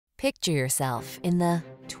Picture yourself in the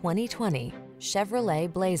 2020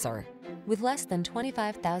 Chevrolet Blazer. With less than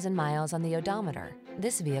 25,000 miles on the odometer,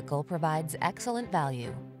 this vehicle provides excellent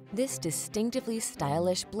value. This distinctively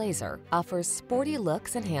stylish Blazer offers sporty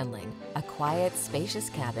looks and handling, a quiet,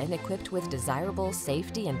 spacious cabin equipped with desirable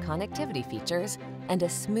safety and connectivity features, and a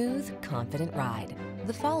smooth, confident ride.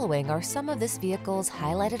 The following are some of this vehicle's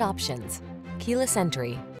highlighted options: keyless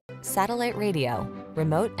entry, satellite radio,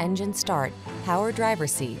 remote engine start, power driver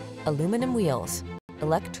seat, aluminum wheels,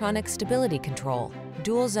 electronic stability control,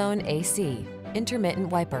 dual zone AC, intermittent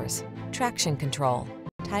wipers, traction control,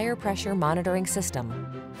 tire pressure monitoring system.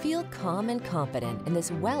 Feel calm and confident in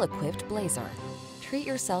this well-equipped Blazer. Treat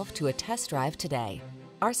yourself to a test drive today.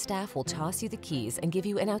 Our staff will toss you the keys and give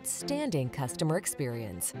you an outstanding customer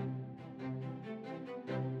experience.